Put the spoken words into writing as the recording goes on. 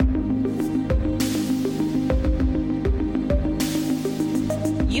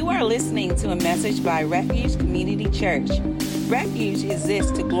You are listening to a message by Refuge Community Church. Refuge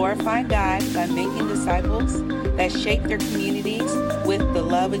exists to glorify God by making disciples that shape their communities with the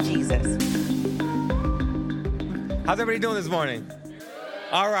love of Jesus. How's everybody doing this morning?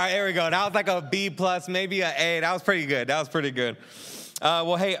 All right, here we go. That was like a B plus, maybe an A. That was pretty good.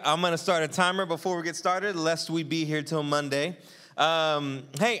 Well, hey, I'm going to start a timer before we get started, lest we be here till Monday.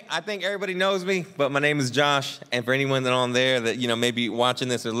 Hey, I think everybody knows me, but my name is Josh. And for anyone that's on there that, maybe watching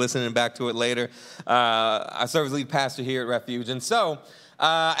this or listening back to it later, I serve as lead pastor here at Refuge. And so,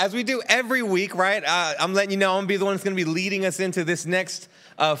 as we do every week, right, I'm letting you know I'm going to be the one that's going to be leading us into this next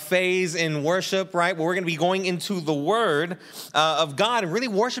phase in worship, right, where we're going to be going into the Word of God and really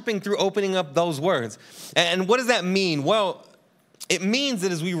worshiping through opening up those words. And what does that mean? Well, it means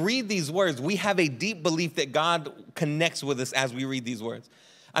that as we read these words, we have a deep belief that God connects with us as we read these words.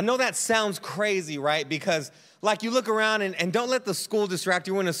 I know that sounds crazy, right? Because like you look around and don't let the school distract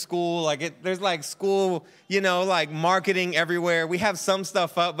you. We're in a school, there's like school, like marketing everywhere. We have some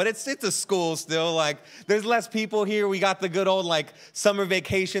stuff up, but it's a school still. Like there's less people here. We got the good old summer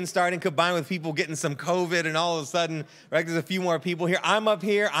vacation starting combined with people getting some COVID, and all of a sudden, right, there's a few more people here. I'm up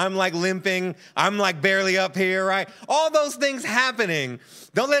here. I'm limping. I'm barely up here, right? All those things happening.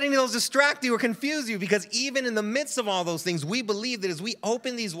 Don't let any of those distract you or confuse you, because even in the midst of all those things, we believe that as we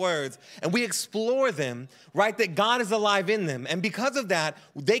open these words and we explore them, right, that God is alive in them. And because of that,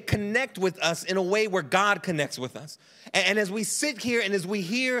 they connect with us in a way where God connects with us. And as we sit here and as we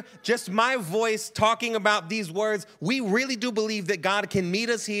hear just my voice talking about these words, we really do believe that God can meet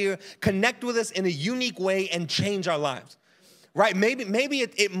us here, connect with us in a unique way, and change our lives. Right? Maybe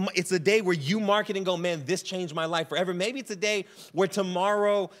it's a day where you mark it and go, man, this changed my life forever. Maybe it's a day where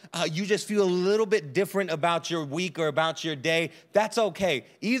tomorrow you just feel a little bit different about your week or about your day. That's okay.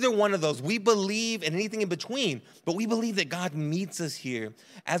 Either one of those. We believe in anything in between, but we believe that God meets us here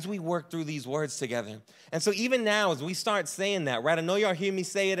as we work through these words together. And so even now, as we start saying that, right, I know y'all hear me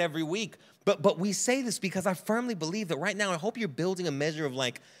say it every week, but we say this because I firmly believe that right now, I hope you're building a measure of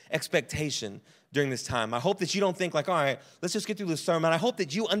expectation during this time. I hope that you don't think all right, let's just get through this sermon. I hope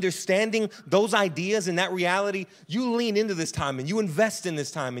that you, understanding those ideas and that reality, you lean into this time and you invest in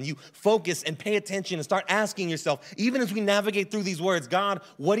this time and you focus and pay attention and start asking yourself, even as we navigate through these words, God,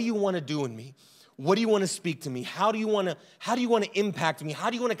 what do you want to do in me? What do you want to speak to me? How do you want to impact me? How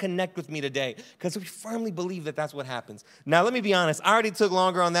do you want to connect with me today? Because we firmly believe that that's what happens. Now, let me be honest. I already took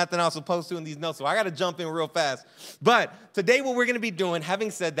longer on that than I was supposed to in these notes, so I got to jump in real fast. But today what we're going to be doing, having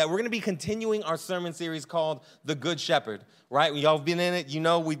said that, we're going to be continuing our sermon series called The Good Shepherd, right? Y'all have been in it.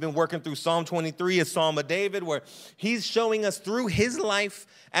 We've been working through Psalm 23, a Psalm of David, where he's showing us through his life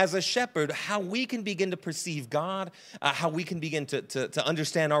as a shepherd how we can begin to perceive God, how we can begin to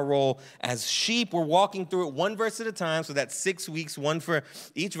understand our role as sheep. We're walking through it one verse at a time, so that's 6 weeks, one for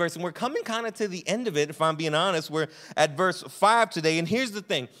each verse. And we're coming kind of to the end of it, if I'm being honest. We're at verse 5 today. And here's the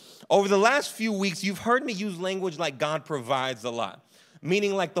thing. Over the last few weeks, you've heard me use language like God provides a lot.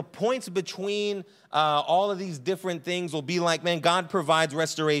 Meaning the points between all of these different things will be man, God provides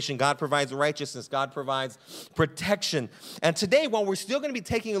restoration. God provides righteousness. God provides protection. And today, while we're still going to be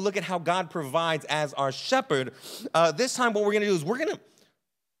taking a look at how God provides as our shepherd, this time what we're going to do is we're going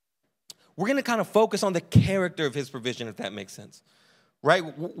to kind of focus on the character of his provision, if that makes sense. Right?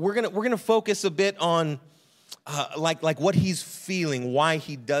 We're going to focus a bit on what he's feeling, why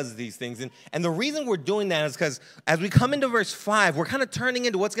he does these things. And the reason we're doing that is because as we come into verse 5, we're kind of turning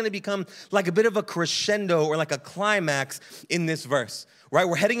into what's going to become a bit of a crescendo or a climax in this verse, right?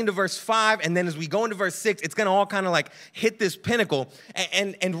 We're heading into verse 5, and then as we go into verse 6, it's going to all kind of hit this pinnacle.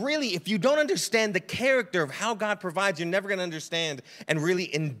 And really, if you don't understand the character of how God provides, you're never going to understand and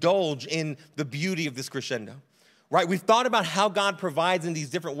really indulge in the beauty of this crescendo. Right? We've thought about how God provides in these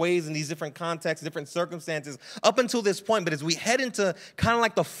different ways, in these different contexts, different circumstances up until this point. But as we head into kind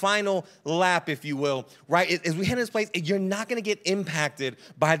of the final lap, if you will, right? As we head into this place, you're not going to get impacted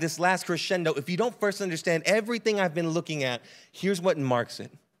by this last crescendo if you don't first understand everything I've been looking at. Here's what marks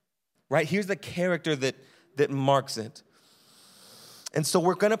it, right? Here's the character that marks it. And so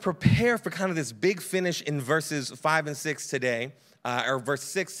we're going to prepare for kind of this big finish in verses 5 and 6 today. Or verse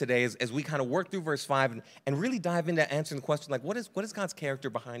 6 today, as we kind of work through verse 5 and really dive into answering the question, what is God's character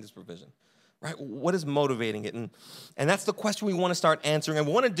behind his provision, right? What is motivating it? And that's the question we want to start answering. And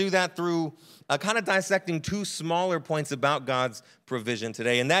we want to do that through kind of dissecting two smaller points about God's provision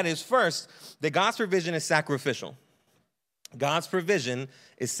today. And that is, first, that God's provision is sacrificial. God's provision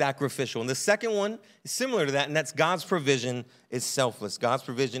is sacrificial. And the second one is similar to that, and that's God's provision is selfless. God's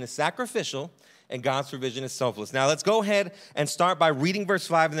provision is sacrificial, and God's provision is selfless. Now, let's go ahead and start by reading verse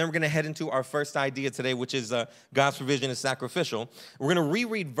 5, and then we're going to head into our first idea today, which is God's provision is sacrificial. We're going to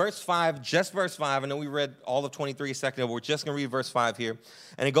reread verse 5, just verse 5. I know we read all of 23 a second ago, but we're just going to read verse 5 here.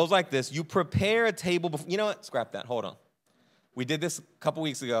 And it goes like this. You prepare a table before... You know what? Scrap that. Hold on. We did this a couple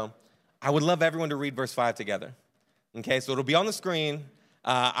weeks ago. I would love everyone to read verse 5 together. Okay, so it'll be on the screen.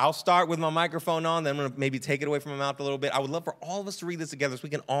 I'll start with my microphone on, then I'm going to maybe take it away from my mouth a little bit. I would love for all of us to read this together so we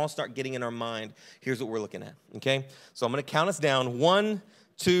can all start getting in our mind. Here's what we're looking at, okay? So I'm going to count us down. 1,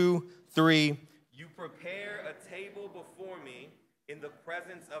 2, 3. You prepare a table before me in the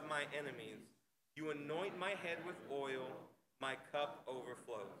presence of my enemies. You anoint my head with oil. My cup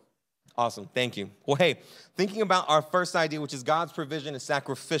overflows. Awesome. Thank you. Well, hey, thinking about our first idea, which is God's provision is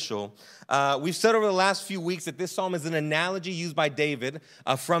sacrificial, we've said over the last few weeks that this psalm is an analogy used by David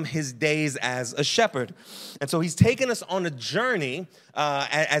from his days as a shepherd. And so he's taken us on a journey,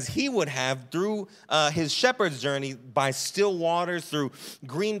 as he would have, through his shepherd's journey by still waters, through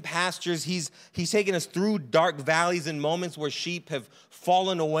green pastures. He's taken us through dark valleys and moments where sheep have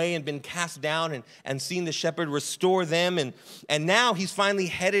fallen away and been cast down and seen the shepherd restore them. And now he's finally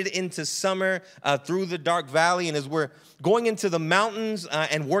headed into summer through the dark valley. And as we're going into the mountains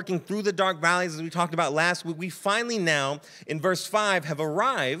and working through the dark valleys, as we talked about last week, we finally now, in verse 5, have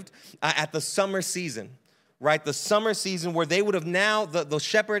arrived at the summer season. Right, the summer season where they would have now, the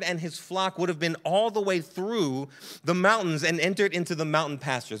shepherd and his flock would have been all the way through the mountains and entered into the mountain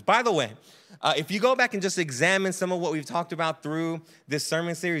pastures. By the way, if you go back and just examine some of what we've talked about through this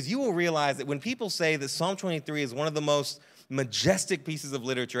sermon series, you will realize that when people say that Psalm 23 is one of the most majestic pieces of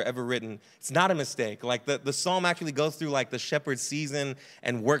literature ever written, it's not a mistake. Like the psalm actually goes through like the shepherd's season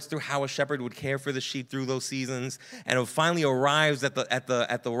and works through how a shepherd would care for the sheep through those seasons, and it finally arrives at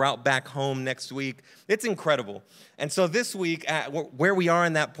the route back home next week. It's incredible. And so this week, where we are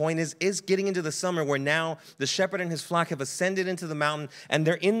in that point is getting into the summer where now the shepherd and his flock have ascended into the mountain, and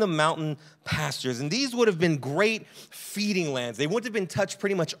they're in the mountain pastures. And these would have been great feeding lands. They would have been touched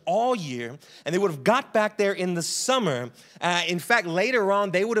pretty much all year, and they would have got back there in the summer. In fact, later on,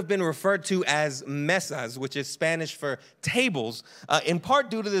 they would have been referred to as mesas, which is Spanish for tables, in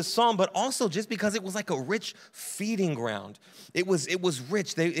part due to this psalm, but also just because it was like a rich feeding ground. It was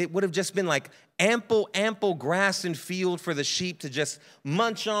rich. It would have just been like ample grass and field for the sheep to just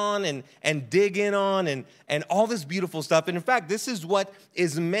munch on and dig in on and all this beautiful stuff. And in fact, this is what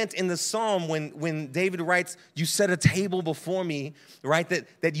is meant in the psalm when David writes, you set a table before me, right?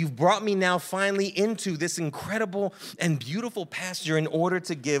 That you've brought me now finally into this incredible and beautiful pasture in order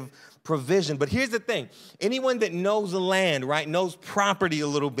to give provision. But here's the thing. Anyone that knows the land, right, knows property a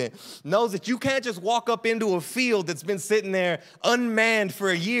little bit, knows that you can't just walk up into a field that's been sitting there unmanned for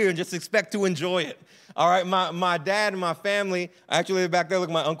a year and just expect to enjoy it. All right, my dad and my family, actually back there,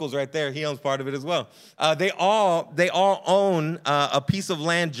 look, my uncle's right there. He owns part of it as well. They all own a piece of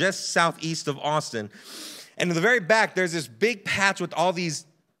land just southeast of Austin. And in the very back, there's this big patch with all these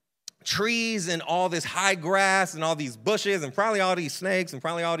trees and all this high grass and all these bushes and probably all these snakes and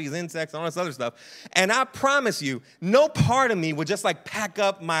probably all these insects and all this other stuff. And I promise you, no part of me would just like pack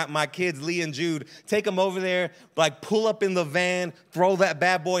up my kids, Lee and Jude, take them over there, like pull up in the van, throw that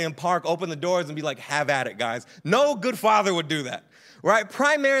bad boy in park, open the doors and be like, have at it, guys. No good father would do that. Right?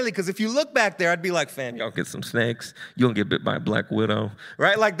 Primarily because if you look back there, I'd be like, fam, y'all get some snakes. You don't get bit by a black widow.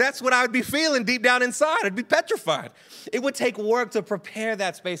 Right? Like that's what I would be feeling deep down inside. I'd be petrified. It would take work to prepare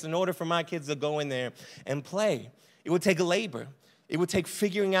that space in order for my kids to go in there and play. It would take labor. It would take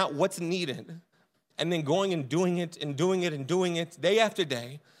figuring out what's needed and then going and doing it and doing it and doing it day after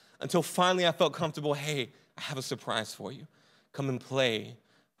day until finally I felt comfortable. Hey, I have a surprise for you. Come and play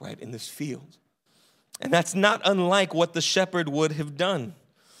right in this field. And that's not unlike what the shepherd would have done.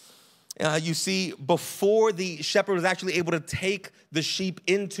 You see, before the shepherd was actually able to take the sheep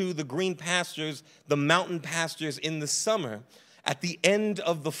into the green pastures, the mountain pastures in the summer, at the end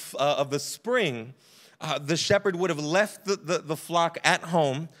of the spring, the shepherd would have left the flock at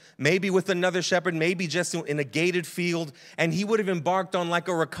home, maybe with another shepherd, maybe just in a gated field, and he would have embarked on like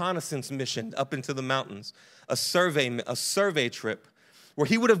a reconnaissance mission up into the mountains, a survey trip, where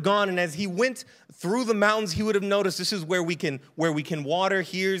he would have gone, and as he went through the mountains, he would have noticed this is where we can water.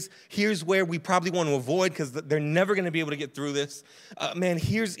 Here's where we probably want to avoid because they're never going to be able to get through this.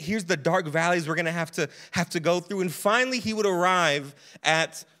 Here's the dark valleys we're going to have to go through. And finally, he would arrive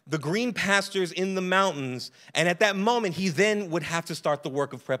at the green pastures in the mountains, and at that moment, he then would have to start the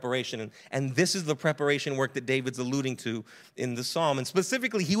work of preparation. And this is the preparation work that David's alluding to in the psalm. And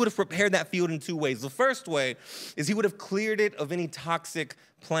specifically, he would have prepared that field in two ways. The first way is he would have cleared it of any toxic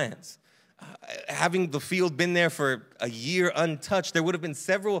plants. having the field been there for a year untouched, there would have been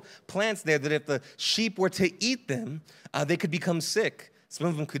several plants there that if the sheep were to eat them, they could become sick. Some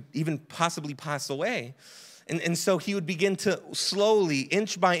of them could even possibly pass away. And so he would begin to slowly,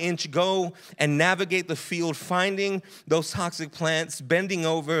 inch by inch, go and navigate the field, finding those toxic plants, bending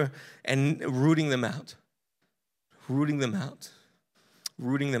over and rooting them out. Rooting them out.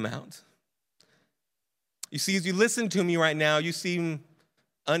 Rooting them out. You see, as you listen to me right now, you seem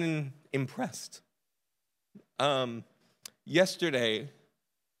unimpressed. Yesterday,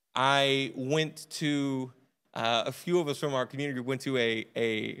 I went to, a few of us from our community went to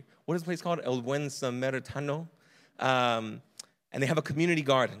what is the place called? El Buen Samaritano. And they have a community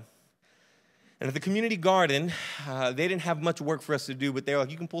garden. And at the community garden, they didn't have much work for us to do, but they were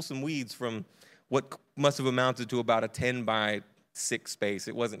like, you can pull some weeds from what must have amounted to about a 10 by 6 space.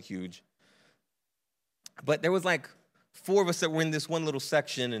 It wasn't huge. But there was like 4 of us that were in this one little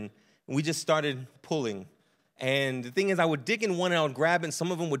section, and we just started pulling. And the thing is, I would dig in one and I would grab it, and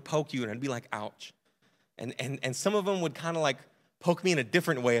some of them would poke you, and I'd be like, ouch. And some of them would kind of like poke me in a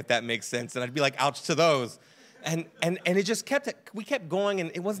different way, if that makes sense, and I'd be like, ouch to those. And it just we kept going,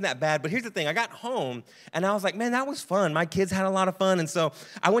 and it wasn't that bad. But here's the thing. I got home, and I was like, man, that was fun. My kids had a lot of fun. And so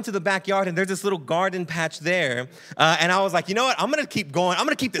I went to the backyard, and there's this little garden patch there. And I was like, you know what? I'm going to keep going. I'm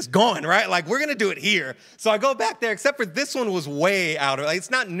going to keep this going, right? Like, we're going to do it here. So I go back there, except for this one was way out of it. Like,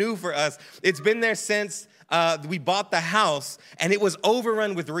 it's not new for us. It's been there since we bought the house, and it was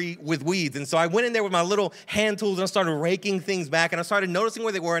overrun with weeds. And so I went in there with my little hand tools, and I started raking things back, and I started noticing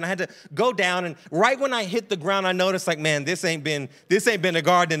where they were, and I had to go down. And right when I hit the ground, I noticed, like, man, this ain't been a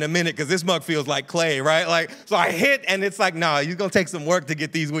garden in a minute, because this mug feels like clay, right? Like, so I hit, and it's like, nah, you're gonna take some work to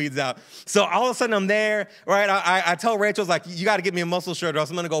get these weeds out. So all of a sudden I'm there, right? I tell Rachel, like, you got to get me a muscle shirt, or else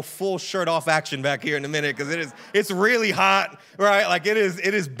I'm gonna go full shirt off action back here in a minute, because it's really hot, right? Like, it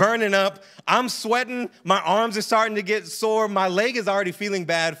is burning up. I'm sweating. My arms are starting to get sore. My leg is already feeling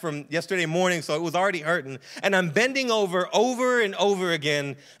bad from yesterday morning, so it was already hurting. And I'm bending over and over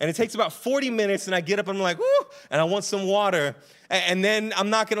again, and it takes about 40 minutes, and I get up, and I'm like, whoo, and I want some water. And then,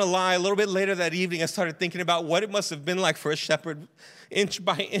 I'm not going to lie, a little bit later that evening, I started thinking about what it must have been like for a shepherd, inch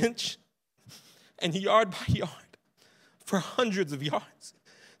by inch, and yard by yard, for hundreds of yards,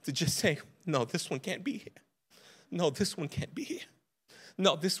 to just say, no, this one can't be here. No, this one can't be here.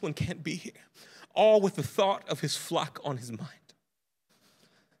 No, this one can't be here. All with the thought of his flock on his mind.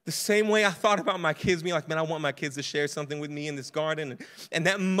 The same way I thought about my kids, being like, man, I want my kids to share something with me in this garden. And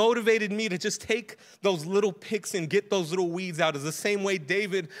that motivated me to just take those little picks and get those little weeds out. Is the same way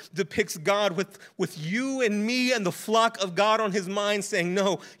David depicts God with you and me and the flock of God on his mind, saying,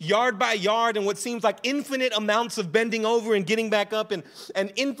 no, yard by yard, and what seems like infinite amounts of bending over and getting back up, and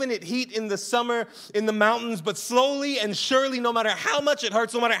infinite heat in the summer in the mountains, but slowly and surely, no matter how much it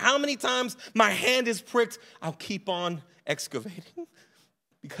hurts, no matter how many times my hand is pricked, I'll keep on excavating.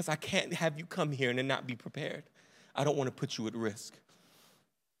 Because I can't have you come here and then not be prepared. I don't want to put you at risk.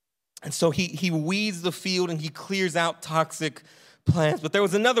 And so he weeds the field and he clears out toxic plants. But there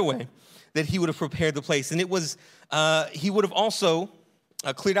was another way that he would have prepared the place. And it was, he would have also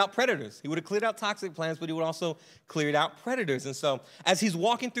cleared out predators. He would have cleared out toxic plants, but he would also cleared out predators. And so as he's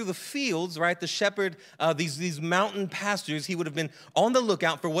walking through the fields, right, the shepherd, these mountain pastures, he would have been on the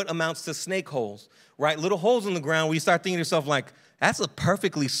lookout for what amounts to snake holes, right? Little holes in the ground where you start thinking to yourself like, that's a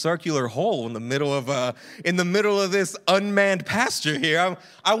perfectly circular hole in the middle of this unmanned pasture here.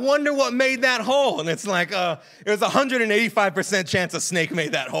 I wonder what made that hole. And it's like, it was 185% chance a snake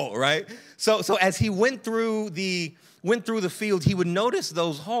made that hole, right? So as he went through the field, he would notice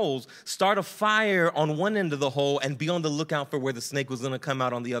those holes, start a fire on one end of the hole, and be on the lookout for where the snake was going to come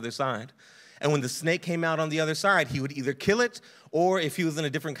out on the other side. And when the snake came out on the other side, he would either kill it, or if he was in a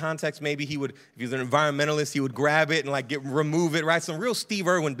different context, maybe if he was an environmentalist, he would grab it and remove it, right? Some real Steve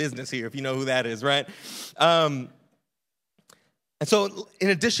Irwin business here, if you know who that is, right? And so in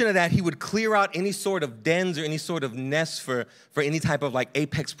addition to that, he would clear out any sort of dens or any sort of nests for any type of like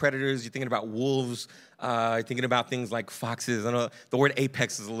apex predators. You're thinking about wolves, you're thinking about things like foxes. I know the word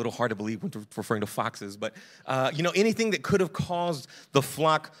apex is a little hard to believe when referring to foxes, but anything that could have caused the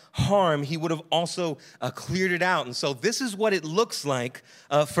flock harm, he would have also cleared it out. And so this is what it looks like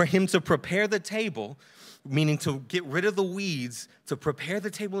for him to prepare the table, meaning to get rid of the weeds, to prepare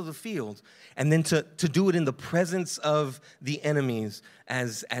the table of the field, and then to do it in the presence of the enemies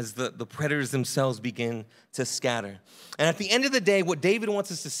as the predators themselves begin to scatter. And at the end of the day, what David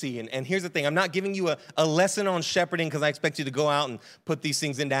wants us to see, and here's the thing, I'm not giving you a lesson on shepherding because I expect you to go out and put these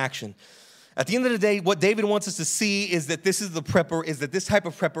things into action. At the end of the day, what David wants us to see is that this type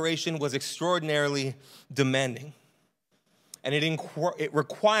of preparation was extraordinarily demanding. and it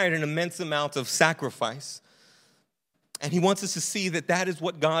required an immense amount of sacrifice. And he wants us to see that that is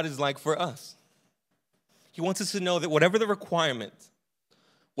what God is like for us. He wants us to know that whatever the requirement,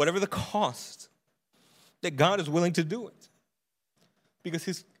 whatever the cost, that God is willing to do it.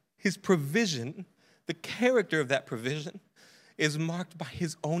 Because his provision, the character of that provision, is marked by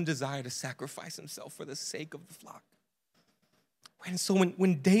his own desire to sacrifice himself for the sake of the flock. And so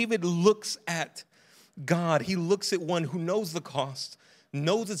when David looks at God, he looks at one who knows the cost,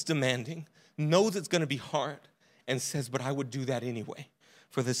 knows it's demanding, knows it's going to be hard, and says, but I would do that anyway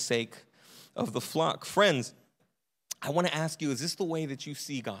for the sake of the flock. Friends, I want to ask you, is this the way that you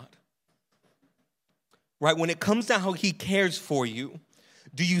see God? Right? When it comes to how he cares for you,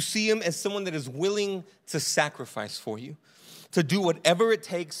 do you see him as someone that is willing to sacrifice for you, to do whatever it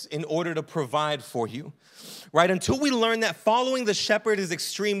takes in order to provide for you? Right? Until we learn that following the shepherd is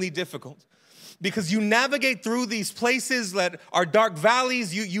extremely difficult. Because you navigate through these places that are dark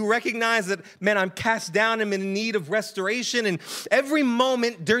valleys, you recognize that, man, I'm cast down, I'm in need of restoration. And every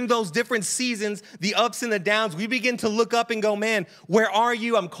moment during those different seasons, the ups and the downs, we begin to look up and go, man, where are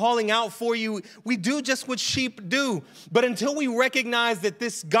you? I'm calling out for you. We do just what sheep do. But until we recognize that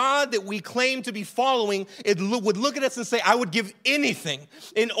this God that we claim to be following would look at us and say, I would give anything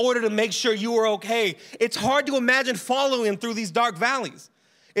in order to make sure you are okay. It's hard to imagine following him through these dark valleys.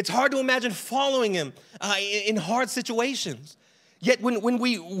 It's hard to imagine following him in hard situations. Yet when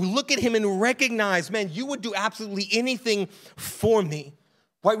we look at him and recognize, man, you would do absolutely anything for me,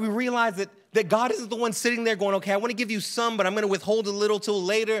 right? We realize that God isn't the one sitting there going, okay, I want to give you some, but I'm going to withhold a little till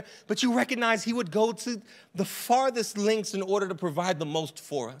later. But you recognize he would go to the farthest lengths in order to provide the most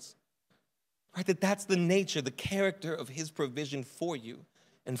for us, right? That's the nature, the character of his provision for you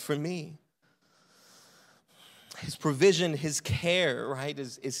and for me. His provision, his care, right,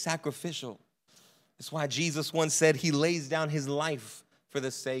 is sacrificial. That's why Jesus once said he lays down his life for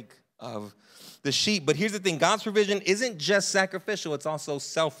the sake of the sheep. But here's the thing, God's provision isn't just sacrificial, it's also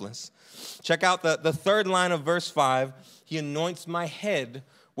selfless. Check out the third line of verse 5. He anoints my head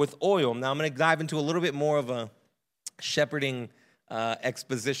with oil. Now I'm going to dive into a little bit more of a shepherding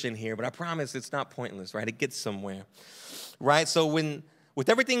exposition here, but I promise it's not pointless, right? It gets somewhere, right? So with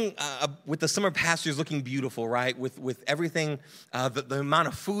everything, with the summer pastures looking beautiful, right? With everything, the amount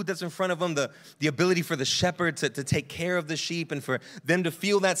of food that's in front of them, the ability for the shepherd to take care of the sheep and for them to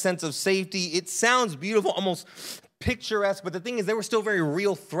feel that sense of safety. It sounds beautiful, almost picturesque, but the thing is there were still very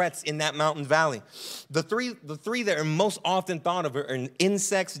real threats in that mountain valley. The three that are most often thought of are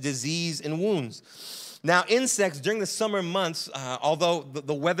insects, disease, and wounds. Now, insects, during the summer months, although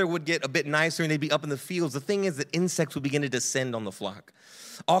the weather would get a bit nicer and they'd be up in the fields, the thing is that insects would begin to descend on the flock.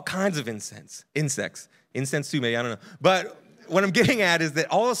 All kinds of insects. Incense too, maybe, I don't know. But what I'm getting at is that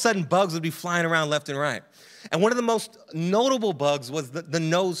all of a sudden bugs would be flying around left and right. And one of the most notable bugs was the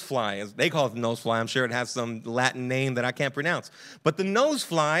nose fly, as they call it the nose fly. I'm sure it has some Latin name that I can't pronounce. But the nose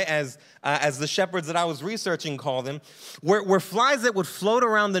fly, as the shepherds that I was researching call them, were flies that would float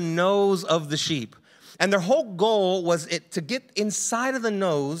around the nose of the sheep. And their whole goal was to get inside of the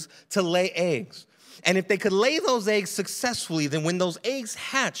nose to lay eggs. And if they could lay those eggs successfully, then when those eggs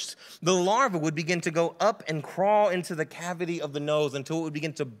hatched, the larva would begin to go up and crawl into the cavity of the nose until it would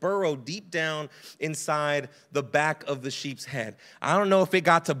begin to burrow deep down inside the back of the sheep's head. I don't know if it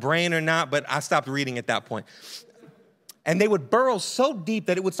got to brain or not, but I stopped reading at that point. And they would burrow so deep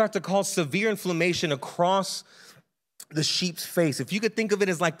that it would start to cause severe inflammation across the sheep's face. If you could think of it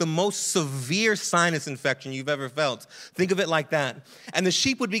as like the most severe sinus infection you've ever felt, think of it like that. And the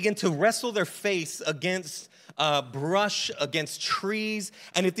sheep would begin to wrestle their face against brush, against trees.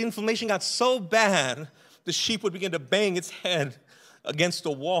 And if the inflammation got so bad, the sheep would begin to bang its head against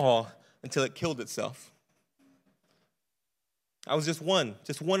a wall until it killed itself. I was just one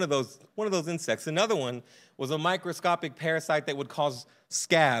of those insects. Another one was a microscopic parasite that would cause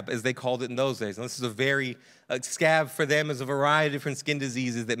scab, as they called it in those days. And this is scab for them is a variety of different skin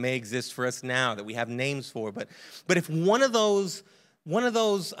diseases that may exist for us now that we have names for. But if one of those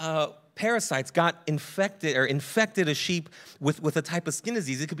parasites got infected a sheep with a type of skin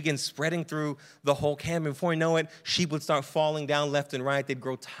disease, it could begin spreading through the whole camp. And before you know it, sheep would start falling down left and right. They'd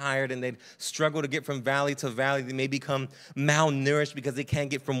grow tired and they'd struggle to get from valley to valley. They may become malnourished because they can't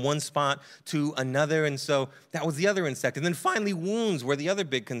get from one spot to another. And so that was the other insect. And then finally, wounds were the other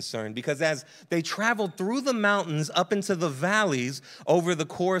big concern, because as they traveled through the mountains up into the valleys over the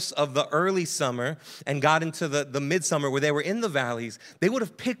course of the early summer and got into the midsummer where they were in the valleys, they would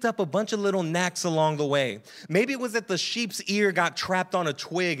have picked up a bunch bunch of little knacks along the way. Maybe it was that the sheep's ear got trapped on a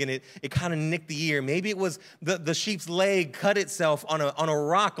twig and it kind of nicked the ear. Maybe it was the sheep's leg cut itself on a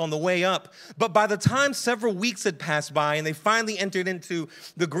rock on the way up. But by the time several weeks had passed by and they finally entered into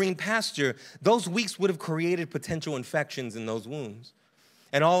the green pasture, those weeks would have created potential infections in those wounds.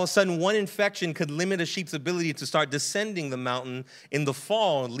 And all of a sudden, one infection could limit a sheep's ability to start descending the mountain in the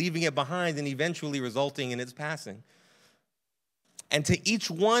fall, leaving it behind and eventually resulting in its passing. And to each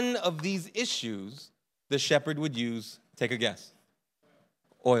one of these issues, the shepherd would use, take a guess,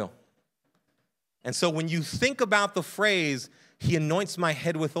 oil. And so when you think about the phrase, he anoints my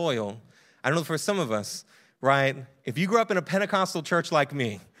head with oil, I don't know, for some of us, right? If you grew up in a Pentecostal church like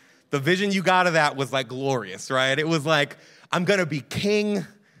me, the vision you got of that was like glorious, right? It was like, I'm going to be king,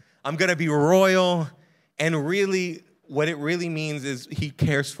 I'm going to be royal, and really, what it really means is he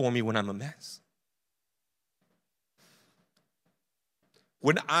cares for me when I'm a mess.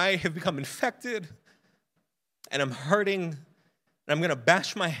 When I have become infected and I'm hurting, and I'm going to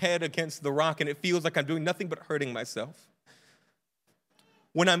bash my head against the rock and it feels like I'm doing nothing but hurting myself.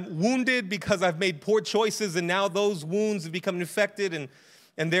 When I'm wounded because I've made poor choices and now those wounds have become infected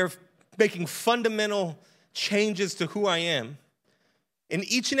and they're making fundamental changes to who I am. In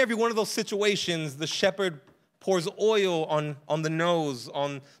each and every one of those situations, the shepherd pours oil on the nose,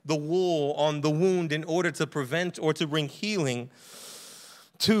 on the wool, on the wound in order to prevent or to bring healing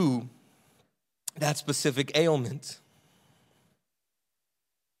to that specific ailment.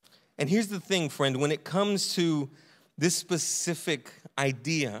 And here's the thing, friend, when it comes to this specific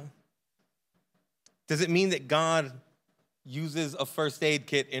idea, does it mean that God uses a first aid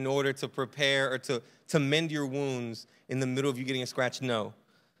kit in order to prepare or to mend your wounds in the middle of you getting a scratch? No.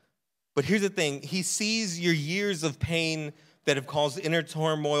 But here's the thing. He sees your years of pain that have caused inner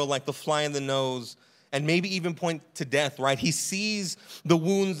turmoil like the fly in the nose and maybe even point to death, right? He sees the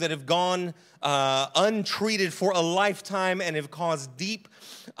wounds that have gone untreated for a lifetime and have caused deep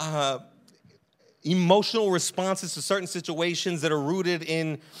emotional responses to certain situations that are rooted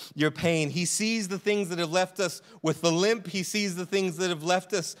in your pain. He sees the things that have left us with the limp. He sees the things that have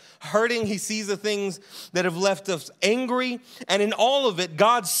left us hurting. He sees the things that have left us angry. And in all of it,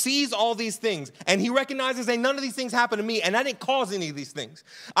 God sees all these things. And he recognizes that none of these things happened to me, and I didn't cause any of these things.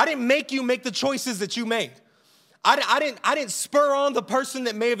 I didn't make you make the choices that you made. I didn't spur on the person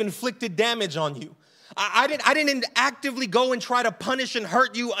that may have inflicted damage on you. I didn't actively go and try to punish and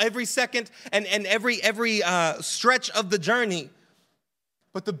hurt you every second and every stretch of the journey.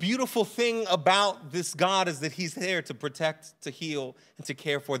 But the beautiful thing about this God is that he's there to protect, to heal, and to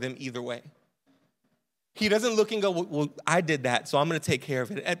care for them either way. He doesn't look and go, well, I did that, so I'm going to take care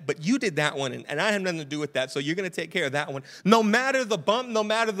of it. But you did that one, and I have nothing to do with that, so you're going to take care of that one. No matter the bump, no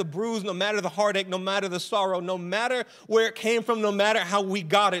matter the bruise, no matter the heartache, no matter the sorrow, no matter where it came from, no matter how we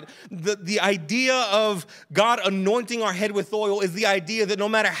got it, the idea of God anointing our head with oil is the idea that no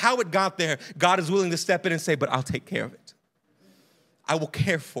matter how it got there, God is willing to step in and say, but I'll take care of it. I will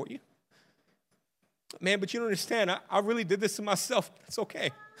care for you. Man, but you don't understand. I really did this to myself. It's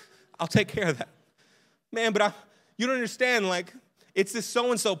okay. I'll take care of that. Man, but you don't understand, like, it's this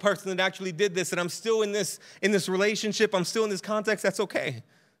so-and-so person that actually did this, and I'm still in this relationship, I'm still in this context, that's okay.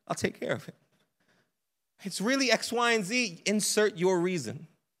 I'll take care of it. It's really X, Y, and Z. Insert your reason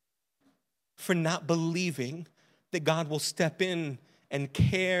for not believing that God will step in and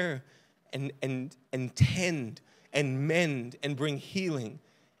care and tend and mend and bring healing.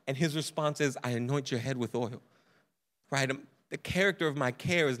 And his response is, I anoint your head with oil, right? The character of my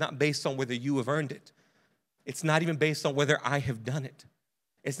care is not based on whether you have earned it. It's not even based on whether I have done it.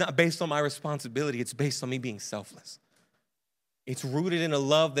 It's not based on my responsibility. It's based on me being selfless. It's rooted in a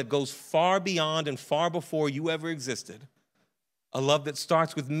love that goes far beyond and far before you ever existed. A love that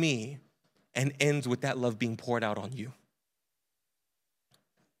starts with me and ends with that love being poured out on you.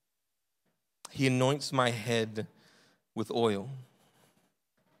 He anoints my head with oil.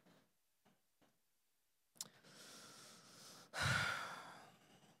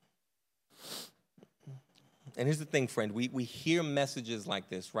 And here's the thing, friend. We hear messages like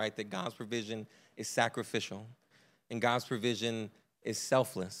this, right? That God's provision is sacrificial and God's provision is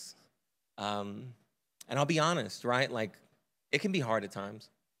selfless. And I'll be honest, right? Like, it can be hard at times.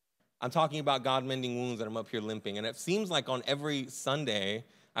 I'm talking about God mending wounds and I'm up here limping. And it seems like on every Sunday,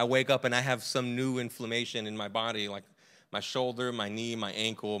 I wake up and I have some new inflammation in my body, like my shoulder, my knee, my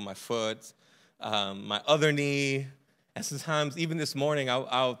ankle, my foot, my other knee. And sometimes, even this morning,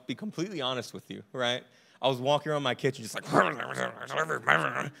 I'll be completely honest with you, right? I was walking around my kitchen just like, I don't know,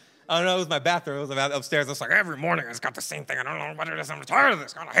 it was my bathroom. It was upstairs. I was like, every morning it's got the same thing. I don't know what it is. I'm tired of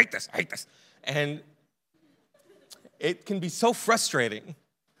this. God, I hate this. And it can be so frustrating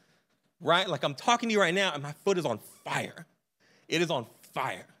right? Like I'm talking to you right now and my foot is on fire. It is on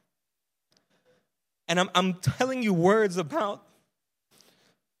fire. And I'm telling you words about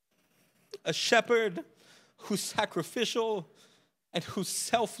a shepherd who's sacrificial and who's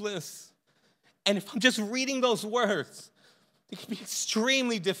selfless. And if I'm just reading those words, it can be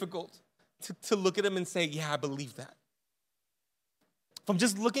extremely difficult to look at them and say, yeah, I believe that. If I'm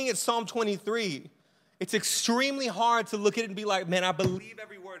just looking at Psalm 23, it's extremely hard to look at it and be like, man, I believe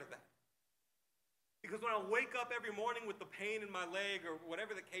every word of that. Because when I wake up every morning with the pain in my leg or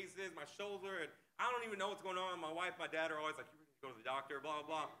whatever the case is, my shoulder, and I don't even know what's going on. My wife, my dad are always like, you need to go to the doctor, blah, blah,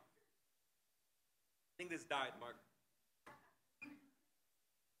 blah. I think this died, Mark.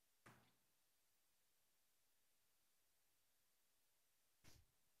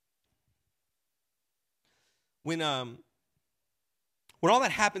 When all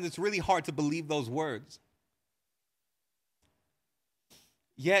that happens, it's really hard to believe those words.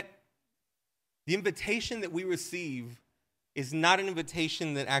 Yet, the invitation that we receive is not an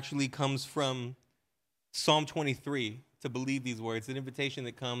invitation that actually comes from Psalm 23 to believe these words. It's an invitation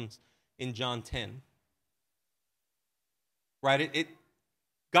that comes in John 10. Right?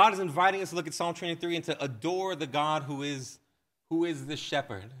 God is inviting us to look at Psalm 23 and to adore the God who is the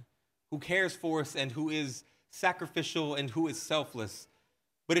shepherd, who cares for us and who is sacrificial and who is selfless.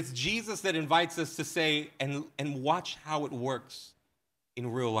 But it's Jesus that invites us to say, and watch how it works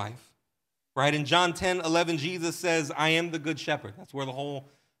in real life. Right? In John 10:11, Jesus says, I am the good shepherd. That's where the whole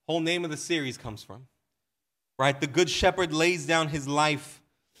name of the series comes from. Right? The good shepherd lays down his life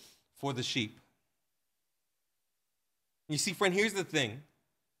for the sheep. You see, friend, here's the thing.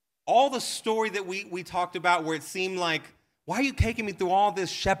 All the story that we talked about where it seemed like, why are you taking me through all this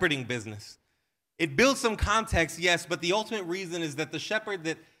shepherding business? It builds some context, yes, but the ultimate reason is that the shepherd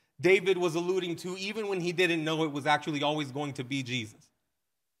that David was alluding to, even when he didn't know it, was actually always going to be Jesus.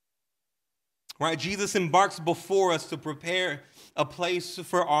 Right? Jesus embarks before us to prepare a place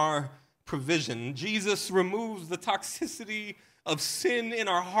for our provision. Jesus removes the toxicity of sin in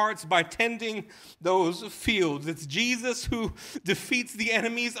our hearts by tending those fields. It's Jesus who defeats the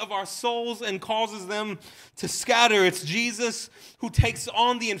enemies of our souls and causes them to scatter. It's Jesus who takes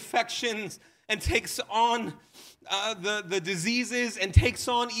on the infections and takes on the diseases and takes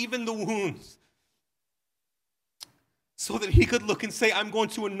on even the wounds, so that he could look and say, I'm going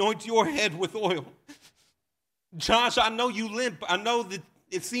to anoint your head with oil. Josh, I know you limp. I know that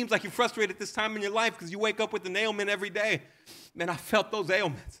it seems like you're frustrated this time in your life because you wake up with an ailment every day. Man, I felt those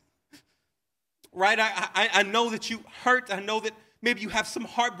ailments. Right? I know that you hurt. I know that maybe you have some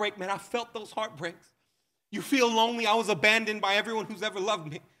heartbreak. Man, I felt those heartbreaks. You feel lonely. I was abandoned by everyone who's ever loved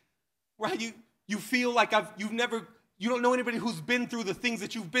me. Right? You feel like you don't know anybody who's been through the things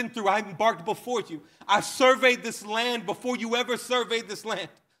that you've been through. I embarked before you. I surveyed this land before you ever surveyed this land.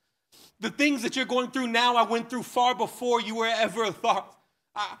 The things that you're going through now, I went through far before you were ever a thought.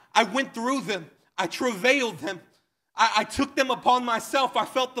 I went through them. I travailed them. I took them upon myself. I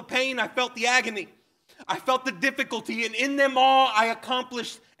felt the pain. I felt the agony. I felt the difficulty. And in them all, I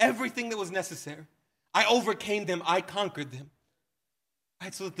accomplished everything that was necessary. I overcame them. I conquered them.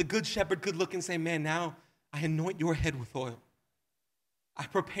 Right? So that the good shepherd could look and say, man, now I anoint your head with oil. I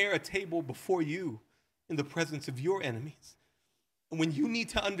prepare a table before you in the presence of your enemies. And when you need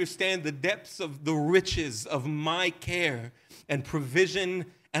to understand the depths of the riches of my care and provision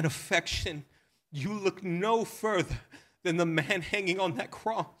and affection, you look no further than the man hanging on that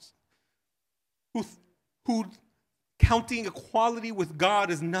cross, who counting equality with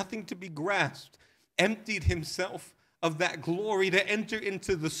God as nothing to be grasped, emptied himself of that glory to enter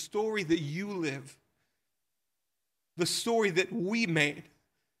into the story that you live, the story that we made,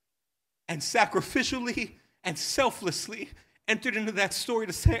 and sacrificially and selflessly entered into that story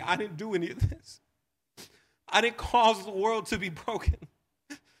to say, I didn't do any of this. I didn't cause the world to be broken.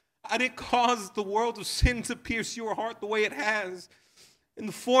 I didn't cause the world of sin to pierce your heart the way it has, in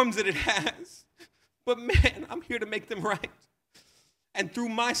the forms that it has. But man, I'm here to make them right. And through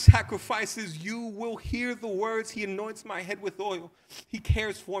my sacrifices, you will hear the words, he anoints my head with oil. He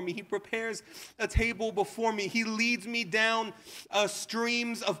cares for me. He prepares a table before me. He leads me down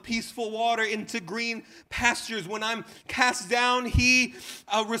streams of peaceful water into green pastures. When I'm cast down, he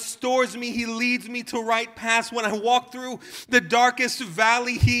restores me. He leads me to right paths. When I walk through the darkest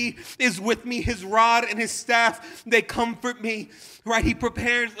valley, he is with me. His rod and his staff, they comfort me. Right? He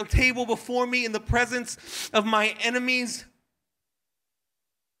prepares a table before me in the presence of my enemies.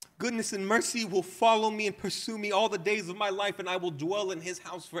 Goodness and mercy will follow me and pursue me all the days of my life, and I will dwell in his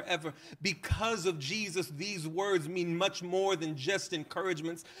house forever. Because of Jesus, these words mean much more than just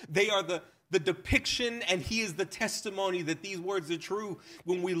encouragements. They are the depiction and he is the testimony that these words are true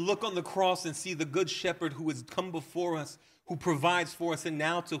when we look on the cross and see the good shepherd who has come before us, who provides for us, and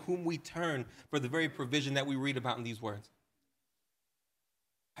now to whom we turn for the very provision that we read about in these words.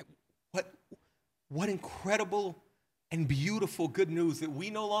 What incredible and beautiful good news that we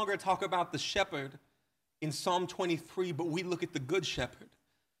no longer talk about the shepherd in Psalm 23, but we look at the good shepherd.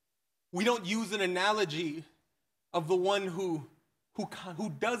 We don't use an analogy of the one who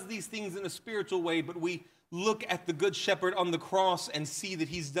does these things in a spiritual way, but we look at the good shepherd on the cross and see that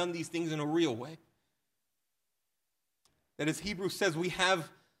he's done these things in a real way. That as Hebrews says, we have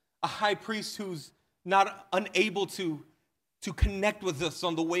a high priest who's not unable to connect with us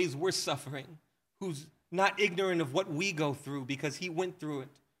on the ways we're suffering, who's not ignorant of what we go through because he went through it.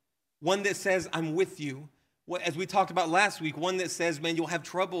 One that says, I'm with you. As we talked about last week, one that says, man, you'll have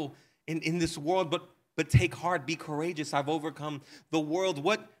trouble in this world, but take heart, be courageous. I've overcome the world.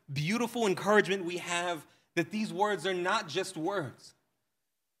 What beautiful encouragement we have that these words are not just words.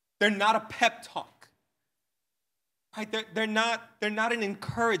 They're not a pep talk. Right? They're not an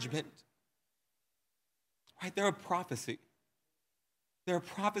encouragement. Right? They're a prophecy. They're a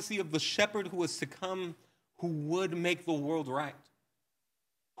prophecy of the shepherd who was to come, who would make the world right,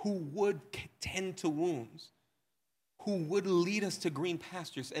 who would tend to wounds, who would lead us to green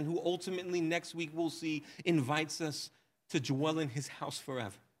pastures, and who ultimately next week we'll see invites us to dwell in his house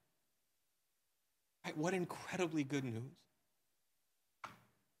forever. Right? What incredibly good news.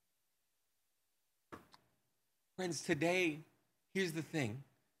 Friends, today, here's the thing.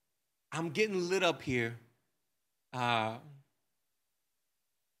 I'm getting lit up here,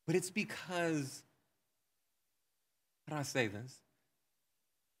 but it's because, how do I say this?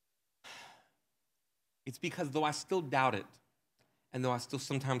 It's because though I still doubt it, and though I still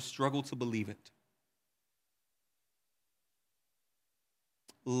sometimes struggle to believe it,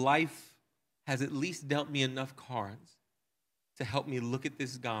 life has at least dealt me enough cards to help me look at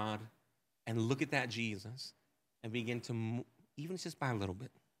this God and look at that Jesus and begin to, even just by a little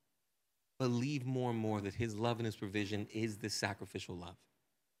bit, believe more and more that his love and his provision is this sacrificial love.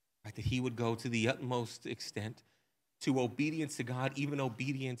 Right? That he would go to the utmost extent to obedience to God, even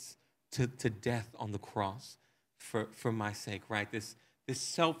obedience to death on the cross for my sake, right? This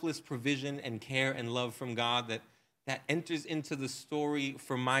selfless provision and care and love from God that enters into the story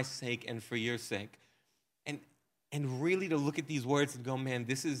for my sake and for your sake. And really to look at these words and go, man,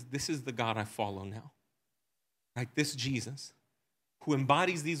 this is the God I follow now. Right? This Jesus, who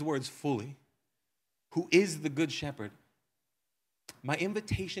embodies these words fully, who is the good shepherd. My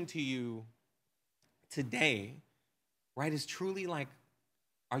invitation to you today, right, is truly like,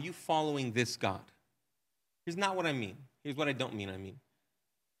 are you following this God? Here's not what I mean. Here's what I don't mean.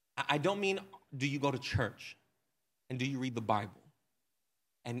 I don't mean, do you go to church? And do you read the Bible?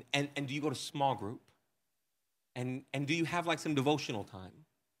 And do you go to small group? And do you have like some devotional time?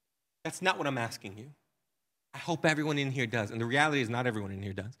 That's not what I'm asking you. I hope everyone in here does. And the reality is not everyone in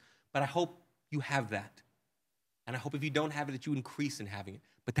here does. But I hope you have that. And I hope if you don't have it, that you increase in having it.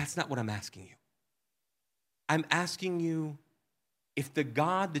 But that's not what I'm asking you. I'm asking you if the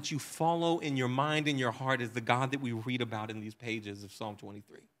God that you follow in your mind and your heart is the God that we read about in these pages of Psalm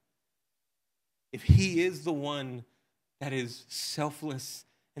 23. If he is the one that is selfless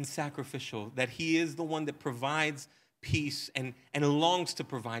and sacrificial, that he is the one that provides peace and longs to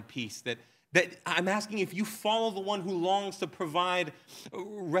provide peace, that I'm asking if you follow the one who longs to provide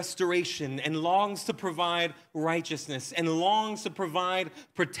restoration and longs to provide righteousness and longs to provide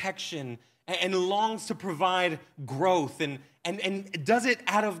protection and longs to provide growth and does it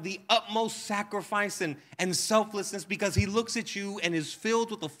out of the utmost sacrifice and selflessness because he looks at you and is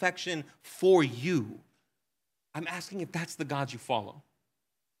filled with affection for you. I'm asking if that's the God you follow.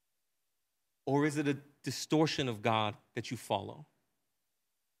 Or is it a distortion of God that you follow?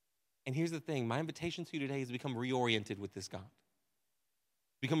 And here's the thing. My invitation to you today is to become reoriented with this God.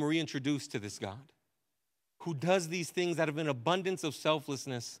 Become reintroduced to this God who does these things out of an abundance of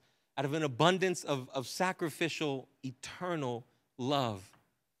selflessness, out of an abundance of sacrificial, eternal love,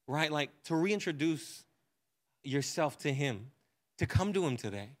 right? Like to reintroduce yourself to him, to come to him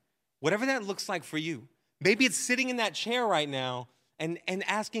today. Whatever that looks like for you. Maybe it's sitting in that chair right now and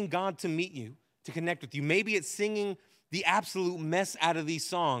asking God to meet you, to connect with you. Maybe it's singing the absolute mess out of these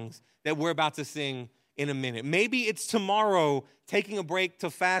songs that we're about to sing in a minute. Maybe it's tomorrow taking a break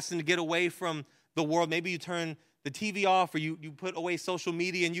to fast and to get away from the world. Maybe you turn the TV off or you put away social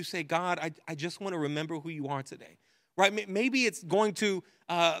media and you say, God, I just want to remember who you are today, right? Maybe it's going to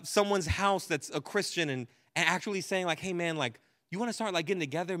someone's house that's a Christian and actually saying like, hey man, like You want to start like getting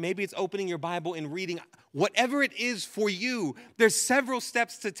together? Maybe it's opening your Bible and reading. Whatever it is for you, there's several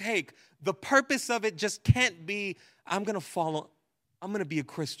steps to take. The purpose of it just can't be, I'm going to be a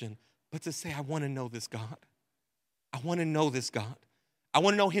Christian, but to say, I want to know this God. I want to know this God. I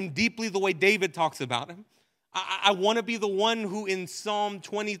want to know him deeply the way David talks about him. I want to be the one who in Psalm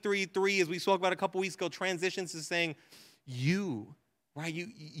 23:3, as we spoke about a couple weeks ago, transitions to saying, you, right?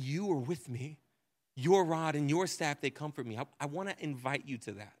 You are with me. Your rod and your staff, they comfort me. I want to invite you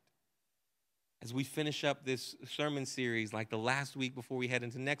to that. As we finish up this sermon series, like the last week before we head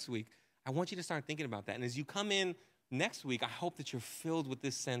into next week, I want you to start thinking about that. And as you come in next week, I hope that you're filled with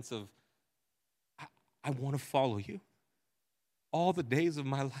this sense of, I want to follow you. All the days of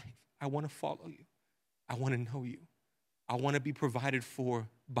my life, I want to follow you. I want to know you. I want to be provided for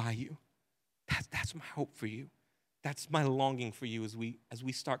by you. That's my hope for you. That's my longing for you as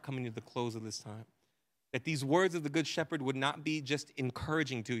we start coming to the close of this time. That these words of the Good Shepherd would not be just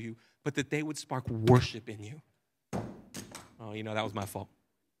encouraging to you, but that they would spark worship in you. Oh, that was my fault.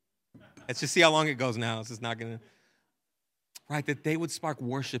 Let's just see how long it goes now. This is not going to, right? That they would spark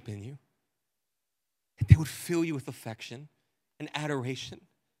worship in you. That they would fill you with affection and adoration.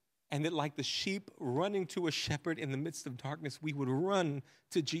 And that like the sheep running to a shepherd in the midst of darkness, we would run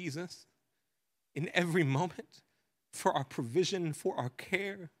to Jesus in every moment for our provision, for our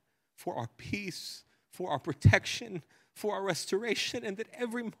care, for our peace, for our protection, for our restoration, and that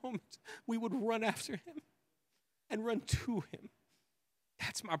every moment we would run after him and run to him.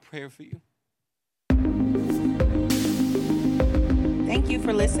 That's my prayer for you. Thank you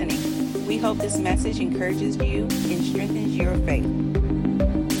for listening. We hope this message encourages you and strengthens your faith.